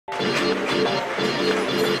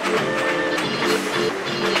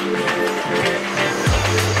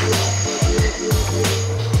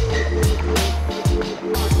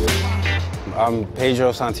I'm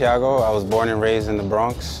Pedro Santiago. I was born and raised in the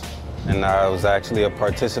Bronx, and I was actually a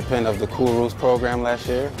participant of the Cool Roofs program last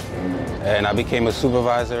year, and I became a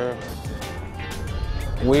supervisor.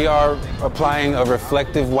 We are applying a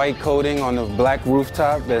reflective white coating on the black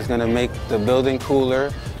rooftop that's going to make the building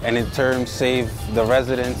cooler and in turn save the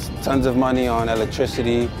residents tons of money on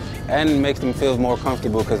electricity and makes them feel more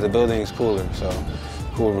comfortable because the building is cooler. So,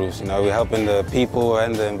 Cool Roofs, you know, we're helping the people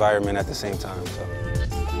and the environment at the same time. So.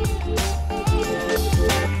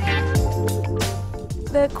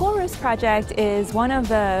 The Cool Roofs project is one of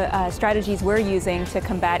the strategies we're using to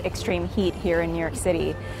combat extreme heat here in New York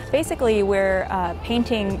City. Basically, we're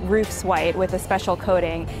painting roofs white with a special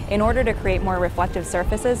coating in order to create more reflective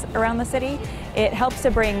surfaces around the city. It helps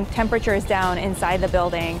to bring temperatures down inside the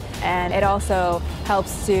building, and it also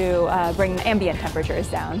helps to bring ambient temperatures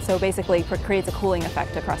down. So basically, it creates a cooling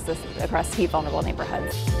effect across heat-vulnerable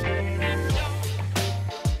neighborhoods.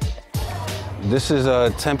 This is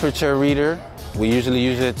a temperature reader. We usually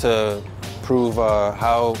use it to prove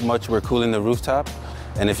how much we're cooling the rooftop.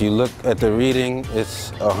 And if you look at the reading,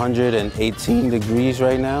 it's 118 degrees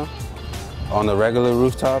right now on the regular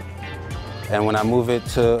rooftop. And when I move it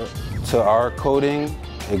to our coating,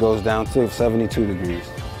 it goes down to 72 degrees.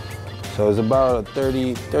 So it's about a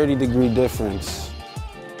 30 degree difference.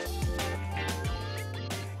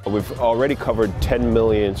 We've already covered 10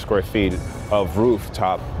 million square feet of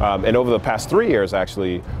rooftop, and over the past 3 years,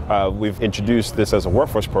 actually, we've introduced this as a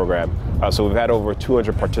workforce program. So we've had over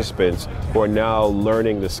 200 participants who are now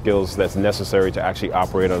learning the skills that's necessary to actually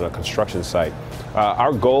operate on a construction site.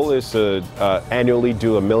 Our goal is to annually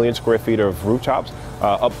do 1 million square feet of rooftops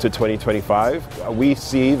up to 2025. We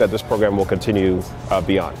see that this program will continue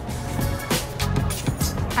beyond.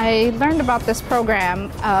 I learned about this program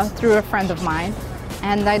through a friend of mine,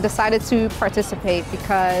 and I decided to participate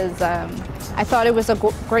because I thought it was a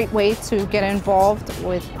great way to get involved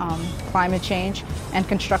with climate change and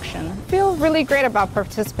construction. I feel really great about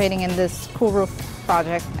participating in this Cool Roof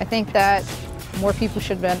project. I think that more people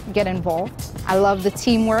should get involved. I love the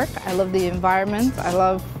teamwork, I love the environment, I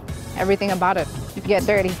love everything about it. You get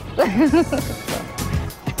dirty.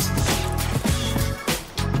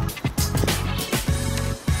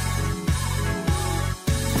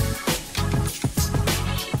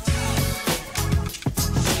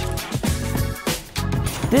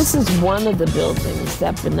 This is one of the buildings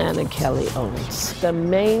that Banana Kelly owns. The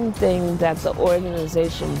main thing that the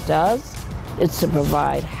organization does is to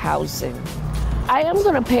provide housing. I am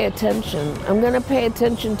going to pay attention. I'm going to pay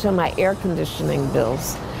attention to my air conditioning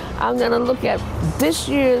bills. I'm going to look at this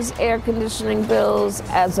year's air conditioning bills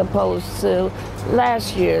as opposed to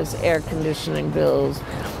last year's air conditioning bills,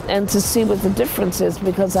 and to see what the difference is,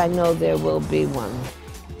 because I know there will be one.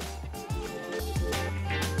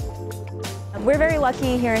 We're very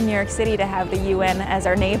lucky here in New York City to have the UN as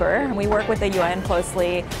our neighbor. We work with the UN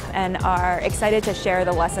closely and are excited to share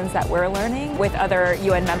the lessons that we're learning with other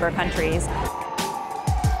UN member countries.